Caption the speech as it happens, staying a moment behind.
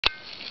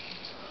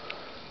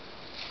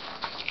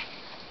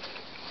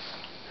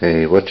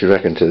Hey, what do you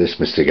reckon to this,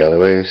 Mr.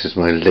 Galloway? This is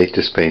my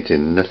latest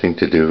painting, nothing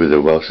to do with the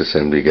Welsh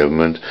Assembly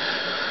government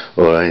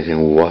or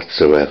anything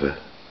whatsoever.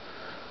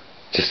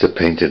 Just a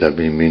painting I've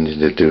been meaning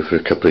to do for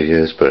a couple of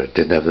years, but I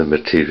didn't have the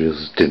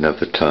materials, didn't have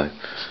the time.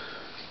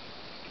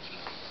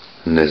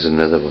 And there's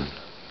another one,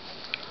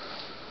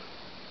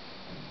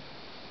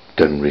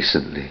 done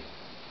recently.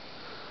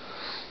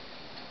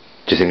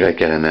 Do you think I'd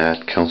get an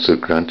art council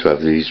grant to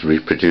have these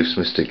reproduced,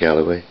 Mr.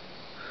 Galloway?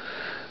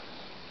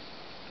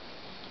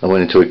 I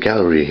went into a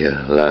gallery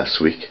here last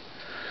week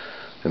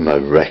in my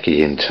recce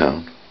in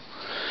town,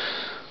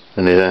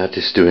 and the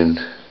artists doing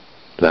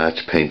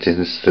large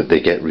paintings that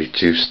they get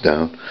reduced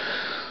down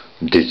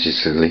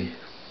digitally,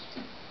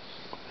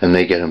 and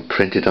they get them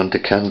printed onto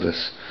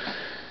canvas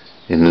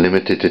in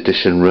limited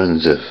edition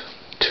runs of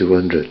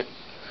 200. Do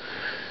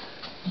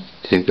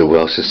you think the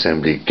Welsh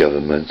Assembly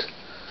government,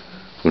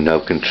 who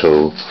now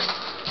control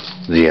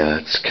the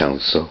Arts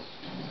Council,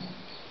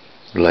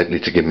 likely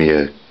to give me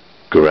a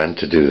grant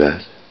to do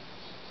that?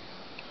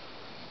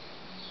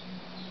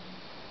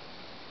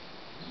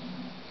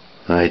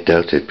 I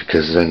doubt it,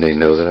 because then they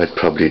know that I'd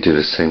probably do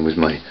the same with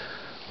my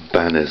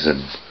banners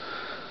and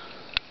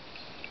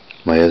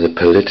my other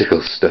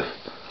political stuff.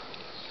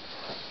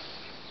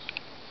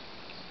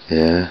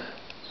 Yeah,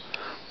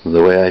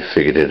 the way I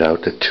figured it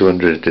out, a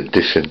 200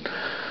 edition,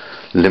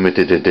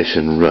 limited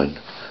edition run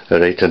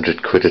at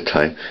 800 quid a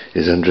time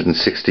is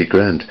 160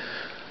 grand.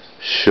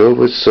 Sure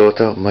would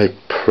sort out my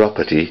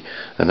property,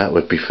 and that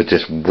would be for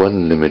just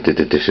one limited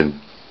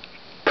edition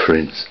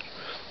print,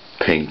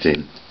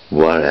 painting,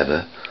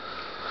 whatever.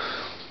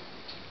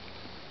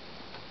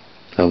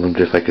 I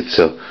wonder if I could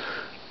sell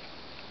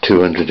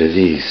 200 of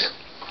these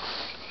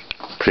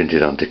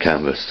printed onto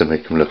canvas to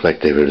make them look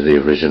like they were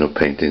the original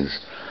paintings.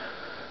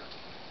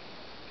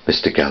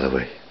 Mr.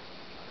 Galloway,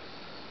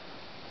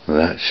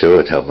 that sure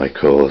would help my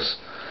cause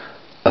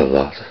a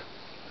lot,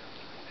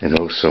 in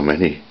oh so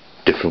many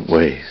different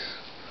ways.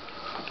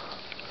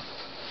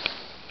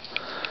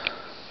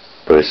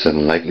 But it's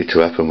unlikely to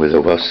happen with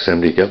the Welsh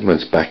Assembly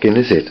government's backing,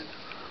 is it,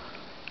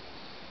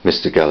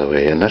 Mr.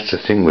 Galloway? And that's the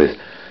thing with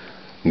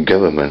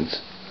government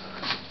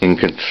in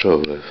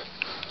control of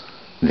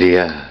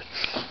the